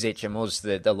 these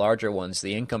HMOs, the larger ones,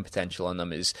 the income potential on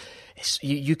them is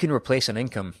you can replace an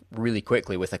income really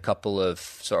quickly with a couple of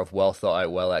sort of well thought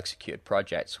out, well executed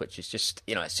projects, which is just,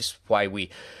 it's just why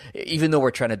even though we're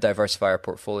trying to diversify our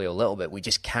portfolio a little bit, we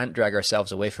just can't drag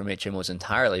ourselves away from HMOs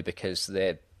entirely, because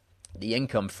the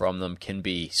income from them can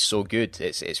be so good.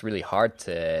 It's really hard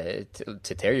to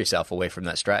tear yourself away from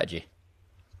that strategy.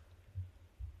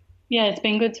 Yeah, it's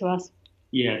been good to us.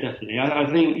 Yeah, definitely. I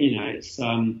think it's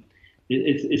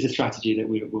a strategy that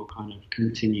we will kind of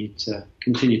continue to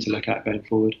look at going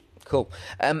forward. Cool.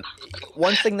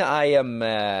 One thing that I am,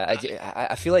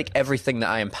 I feel like everything that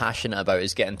I am passionate about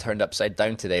is getting turned upside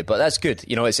down today, but that's good.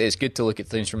 It's good to look at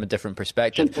things from a different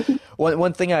perspective.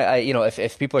 One thing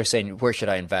if people are saying, where should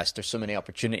I invest? There's so many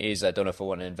opportunities. I don't know if I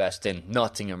want to invest in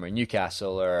Nottingham or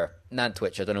Newcastle or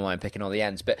Nantwich. I don't know why I'm picking all the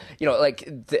ends, but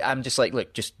I'm just like,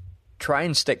 look, just try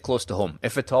and stick close to home.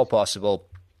 If at all possible,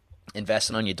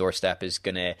 investing on your doorstep is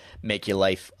going to make your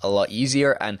life a lot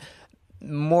easier, and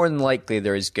more than likely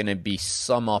there is going to be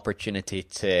some opportunity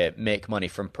to make money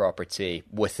from property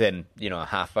within, a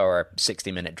half hour,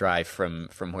 60-minute drive from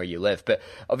where you live. But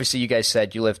obviously you guys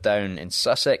said you live down in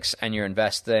Sussex and you're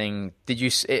investing,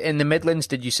 in the Midlands,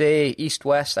 did you say east,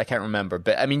 west? I can't remember.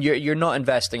 But I mean, you're not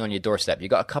investing on your doorstep. You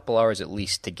got a couple hours at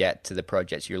least to get to the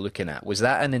projects you're looking at. Was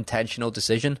that an intentional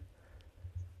decision?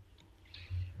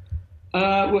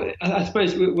 Well, I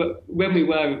suppose when we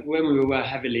were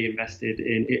heavily invested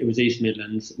in it was East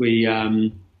Midlands. We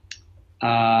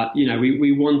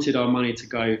wanted our money to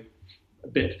go a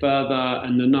bit further,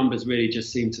 and the numbers really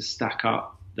just seemed to stack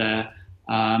up there.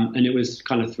 And it was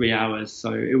kind of 3 hours,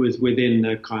 so it was within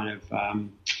the kind of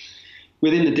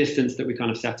within the distance that we kind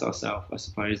of set ourselves, I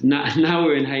suppose. Now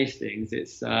we're in Hastings.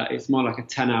 It's more like a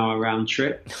 10-hour round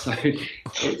trip. So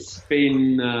it's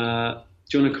been.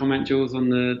 Do you want to comment, Jules, on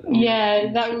the...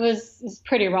 That was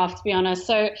pretty rough, to be honest.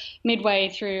 So midway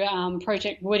through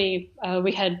Project Woody,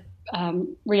 we had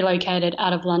relocated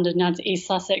out of London now to East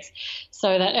Sussex.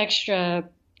 So that extra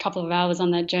couple of hours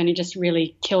on that journey just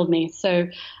really killed me. So,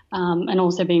 and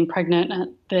also being pregnant at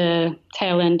the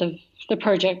tail end of the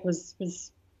project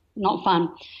was not fun.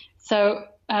 So,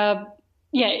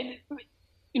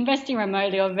 investing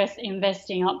remotely or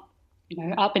investing up,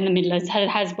 up in the Midlands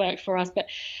has worked for us, but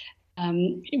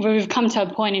we've come to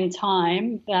a point in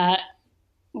time that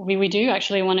we do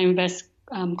actually want to invest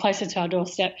closer to our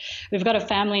doorstep. We've got a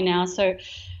family now, so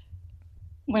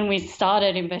when we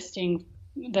started investing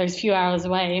those few hours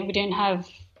away, we didn't have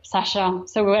Sasha,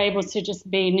 so we were able to just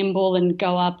be nimble and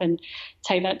go up and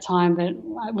take that time. But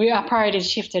our priorities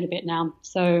shifted a bit now,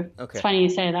 so It's funny you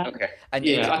say that. Okay. And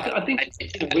I think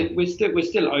we're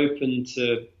still open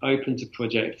to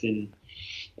projects in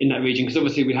that region, because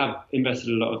obviously we have invested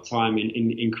a lot of time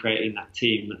in creating that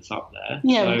team that's up there.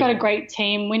 Yeah, we've got a great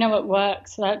team. We know it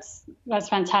works. So that's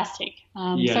fantastic.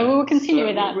 So we will continue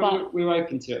with that. We're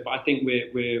open to it, but I think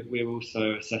we're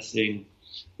also assessing,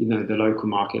 the local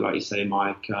market, like you say,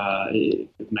 Mike.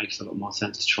 It makes a lot more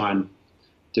sense to try and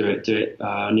do it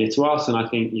near to us. And I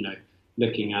think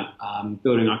looking at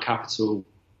building our capital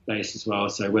base as well.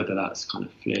 So whether that's kind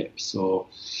of flips or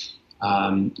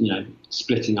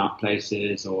splitting up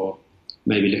places, or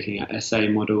maybe looking at SA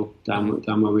model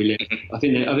down where we live. I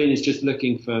think it's just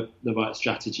looking for the right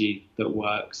strategy that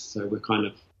works. So we're kind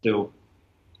of still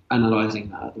analysing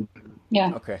that at the moment.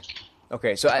 Yeah. Okay.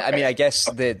 Okay, so I mean, I guess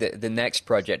the next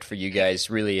project for you guys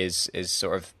really is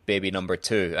sort of baby number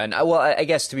two, and well, I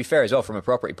guess to be fair as well, from a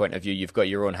property point of view, you've got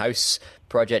your own house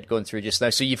project going through just now,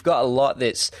 so you've got a lot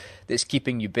that's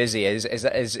keeping you busy.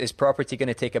 Is property going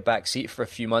to take a back seat for a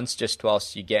few months just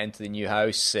whilst you get into the new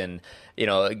house and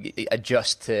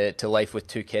adjust to life with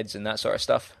two kids and that sort of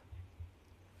stuff?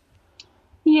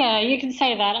 Yeah, you can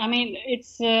say that. I mean,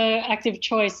 it's an active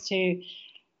choice to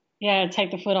take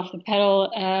the foot off the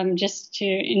pedal, just to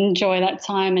enjoy that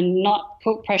time and not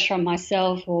put pressure on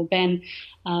myself or Ben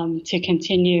to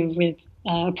continue with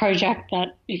a project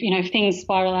that, if things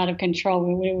spiral out of control,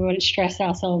 we wouldn't stress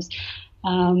ourselves.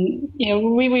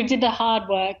 We did the hard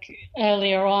work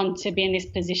earlier on to be in this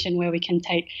position where we can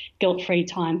take guilt-free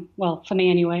time, well, for me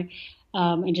anyway,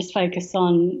 and just focus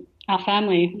on our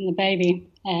family and the baby.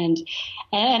 And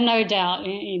no doubt,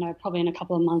 probably in a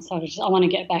couple of months, I want to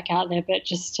get back out there, but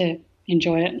just to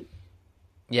enjoy it.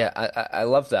 Yeah, I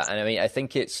love that. And I mean, I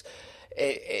think it's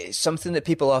something that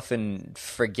people often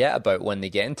forget about when they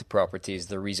get into properties,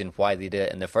 the reason why they did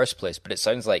it in the first place. But it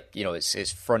sounds like,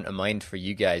 it's front of mind for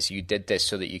you guys. You did this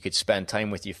so that you could spend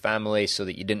time with your family, so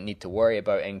that you didn't need to worry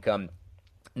about income.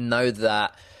 Now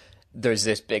that there's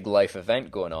this big life event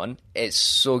going on, it's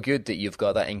so good that you've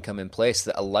got that income in place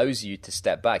that allows you to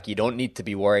step back. You don't need to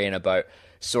be worrying about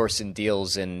sourcing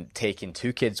deals and taking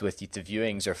two kids with you to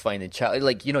viewings or finding child.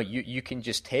 Like, you can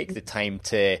just take the time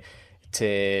to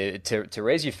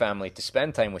raise your family, to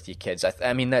spend time with your kids.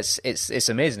 I mean, it's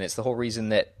amazing. It's the whole reason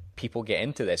that people get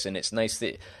into this, and it's nice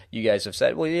that you guys have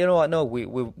said, well, you know what, no,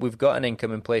 we've got an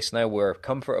income in place now. We're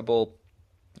comfortable.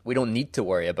 We don't need to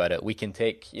worry about it. We can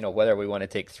take, whether we want to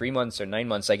take 3 months or 9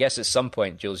 months. I guess at some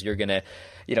point, Jules, you're gonna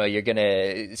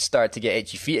start to get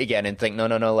itchy feet again and think, no,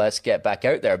 let's get back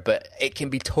out there. But it can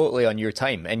be totally on your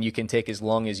time, and you can take as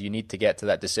long as you need to get to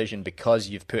that decision because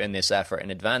you've put in this effort in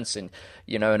advance, and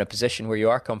in a position where you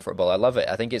are comfortable. I love it.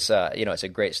 I think it's a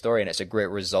great story, and it's a great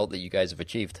result that you guys have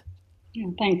achieved. Yeah,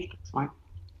 thanks. Right.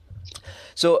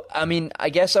 So, I mean, I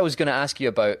guess I was going to ask you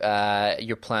about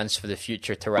your plans for the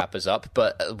future to wrap us up,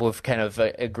 but we've kind of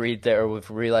agreed there, we've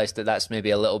realized that that's maybe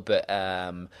a little bit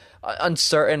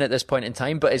uncertain at this point in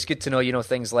time, but it's good to know,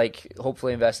 things like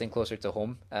hopefully investing closer to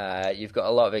home. You've got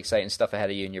a lot of exciting stuff ahead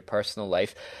of you in your personal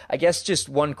life. I guess just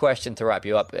one question to wrap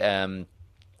you up.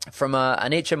 From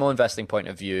an HMO investing point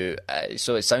of view,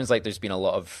 so it sounds like there's been a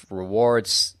lot of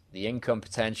rewards, the income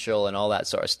potential and all that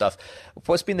sort of stuff.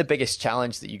 What's been the biggest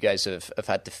challenge that you guys have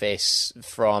had to face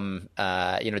from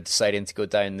deciding to go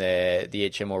down the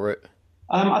HMO route?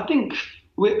 I think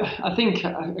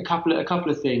a couple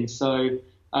of things. So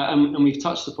and we've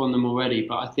touched upon them already,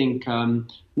 but I think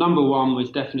number one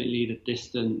was definitely the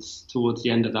distance towards the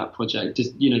end of that project.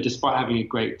 Just despite having a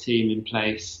great team in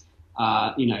place,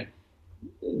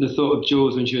 the thought of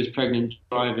Jules when she was pregnant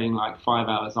driving like 5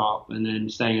 hours up and then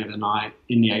staying overnight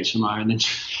in the HMO and then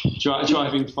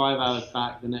driving 5 hours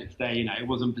back the next day, it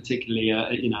wasn't particularly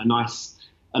a nice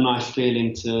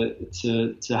feeling to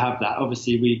have that.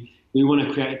 Obviously, we want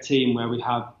to create a team where we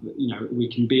have, we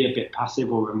can be a bit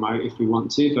passive or remote if we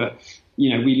want to, but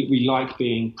we like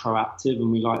being proactive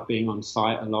and we like being on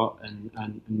site a lot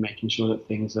and making sure that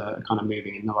things are kind of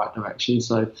moving in the right direction.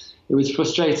 So it was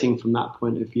frustrating from that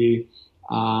point of view.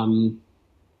 And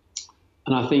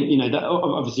I think, that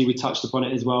obviously we touched upon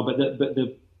it as well, but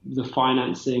the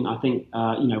financing, I think,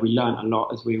 we learned a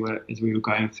lot as we were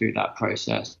going through that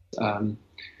process.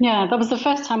 Yeah, that was the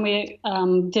first time we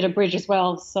did a bridge as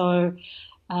well. So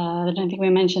I don't think we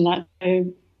mentioned that.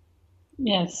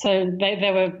 So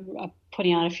they were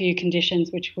putting out a few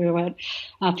conditions which we weren't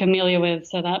familiar with.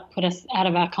 So that put us out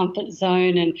of our comfort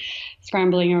zone and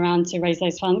scrambling around to raise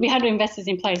those funds. We had investors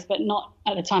in place, but not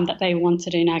at the time that they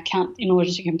wanted in our account in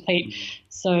order to complete.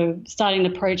 So starting the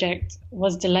project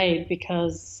was delayed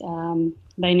because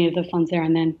they needed the funds there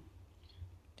and then.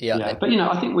 Yeah. But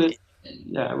I think we're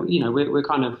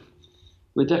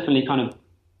definitely kind of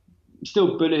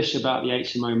still bullish about the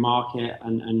HMO market,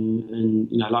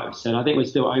 and like we said, I think we're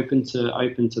still open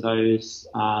to those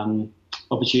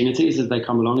opportunities as they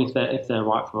come along if they're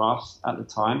right for us at the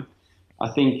time. I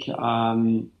think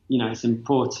it's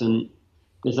important.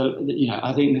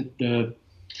 I think that the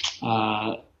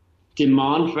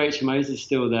demand for HMOs is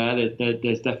still there.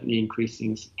 There's definitely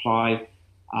increasing supply.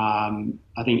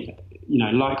 I think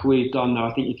like we've done though.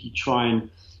 I think if you try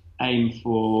and aim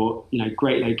for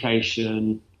great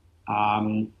location.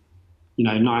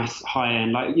 Nice high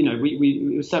end, we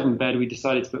were 7-bed. We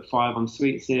decided to put 5 en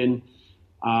suites in,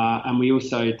 and we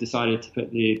also decided to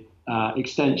put the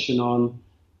extension on.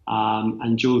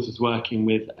 And Jules was working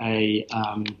with a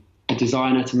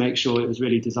designer to make sure it was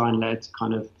really design led,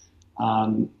 kind of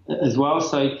as well.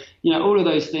 So, all of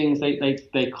those things,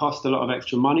 they cost a lot of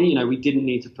extra money. We didn't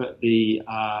need to put the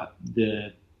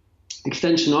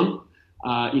extension on.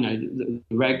 The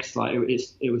regs, like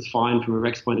it was fine from a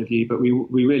regs point of view, but we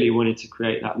really wanted to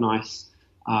create that nice,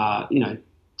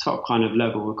 top kind of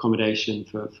level accommodation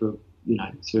for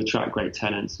to attract great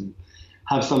tenants and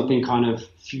have something kind of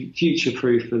future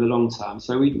proof for the long term.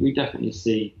 So we definitely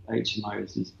see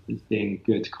HMOs as being a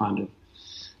good kind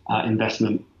of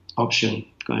investment option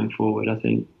going forward, I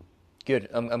think. Good.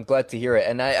 I'm glad to hear it.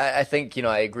 And I think,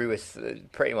 I agree with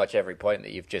pretty much every point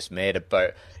that you've just made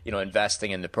about,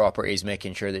 investing in the properties,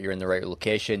 making sure that you're in the right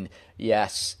location.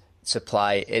 Yes,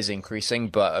 supply is increasing,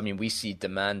 but I mean, we see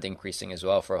demand increasing as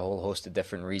well for a whole host of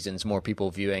different reasons. More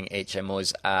people viewing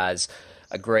HMOs as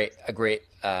a great,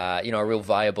 a real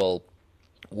viable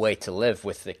way to live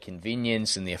with the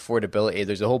convenience and the affordability.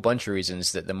 There's a whole bunch of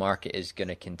reasons that the market is going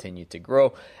to continue to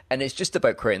grow, and it's just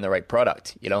about creating the right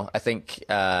product. I think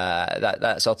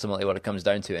that's ultimately what it comes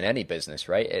down to in any business,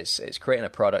 right? It's creating a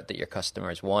product that your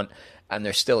customers want, and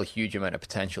there's still a huge amount of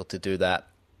potential to do that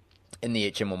in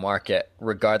the HMO market,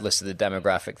 regardless of the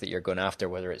demographic that you're going after,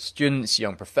 whether it's students,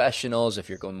 young professionals, if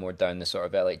you're going more down the sort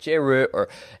of LHA route, or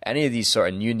any of these sort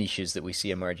of new niches that we see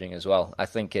emerging as well. I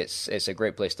think it's a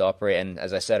great place to operate. And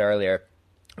as I said earlier,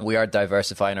 we are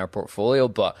diversifying our portfolio,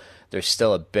 but there's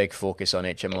still a big focus on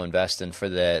HMO investing for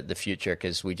the future,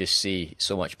 because we just see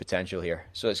so much potential here.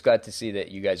 So it's glad to see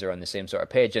that you guys are on the same sort of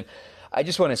page. And I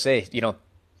just want to say,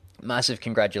 massive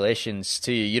congratulations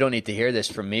to you. You don't need to hear this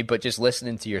from me, but just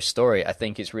listening to your story, I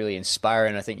think it's really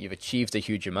inspiring. I think you've achieved a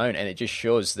huge amount, and it just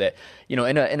shows that, in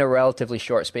a relatively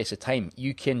short space of time,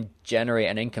 you can generate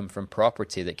an income from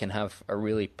property that can have a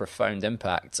really profound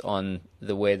impact on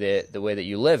the way that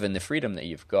you live and the freedom that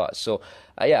you've got. So,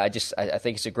 I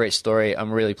think it's a great story.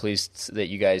 I'm really pleased that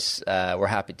you guys were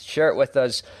happy to share it with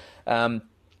us.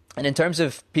 And in terms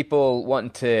of people wanting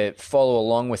to follow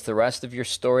along with the rest of your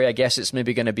story, I guess it's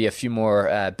maybe going to be a few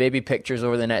more baby pictures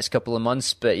over the next couple of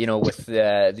months. But, with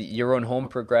your own home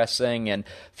progressing and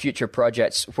future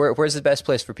projects, where's the best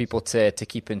place for people to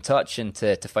keep in touch and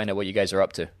to find out what you guys are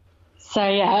up to? So,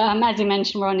 as you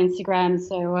mentioned, we're on Instagram.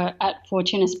 So we're at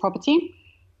Fortuna's Property.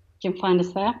 You can find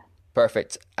us there.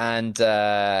 Perfect. And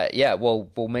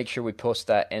we'll make sure we post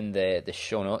that in the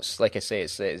show notes. Like I say,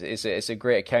 it's a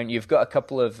great account. You've got a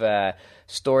couple of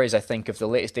stories, I think, of the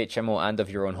latest HMO and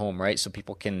of your own home, right? So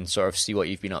people can sort of see what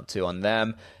you've been up to on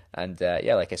them. And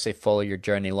like I say, follow your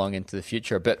journey long into the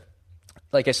future. But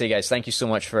like I say, guys, thank you so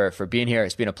much for being here.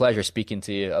 It's been a pleasure speaking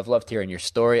to you. I've loved hearing your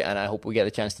story, and I hope we get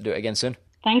a chance to do it again soon.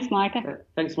 Thanks, Mike.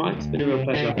 Thanks, Mike. It's been a real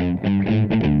pleasure.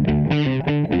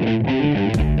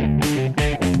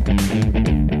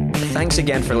 Thanks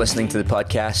again for listening to the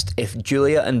podcast. If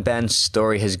Julia and Ben's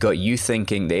story has got you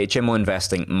thinking that HMO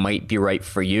investing might be right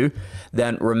for you,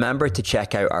 then remember to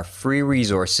check out our free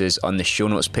resources on the show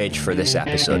notes page for this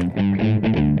episode.